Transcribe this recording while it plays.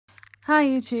Hi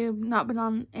YouTube, not been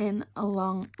on in a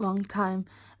long time.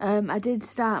 I did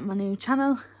start my new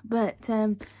channel, but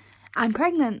I'm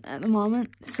pregnant at the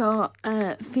moment, so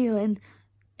feeling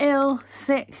ill,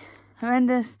 sick,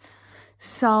 horrendous,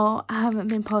 so I haven't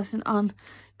been posting on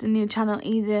the new channel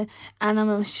either, and I'm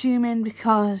assuming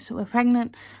because we're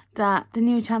pregnant that the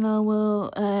new channel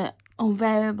will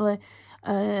invariably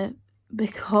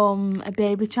become a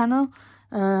baby channel,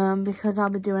 because I'll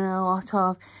be doing a lot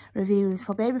of reviews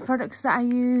for baby products that I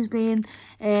use, being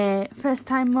a first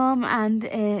time mum and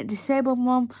a disabled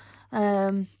mum.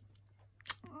 I'm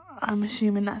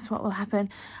assuming that's what will happen.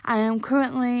 I am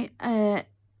currently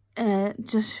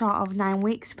just short of 9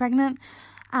 weeks pregnant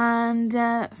and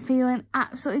feeling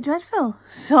absolutely dreadful,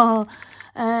 so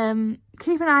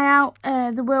keep an eye out.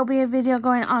 There will be a video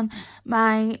going on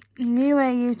my newer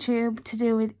YouTube to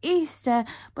do with Easter,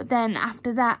 but then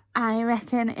after that I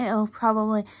reckon it'll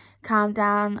probably calm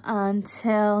down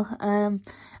until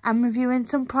I'm reviewing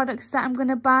some products that I'm going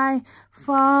to buy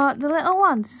for the little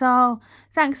one. So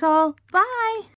thanks all, bye.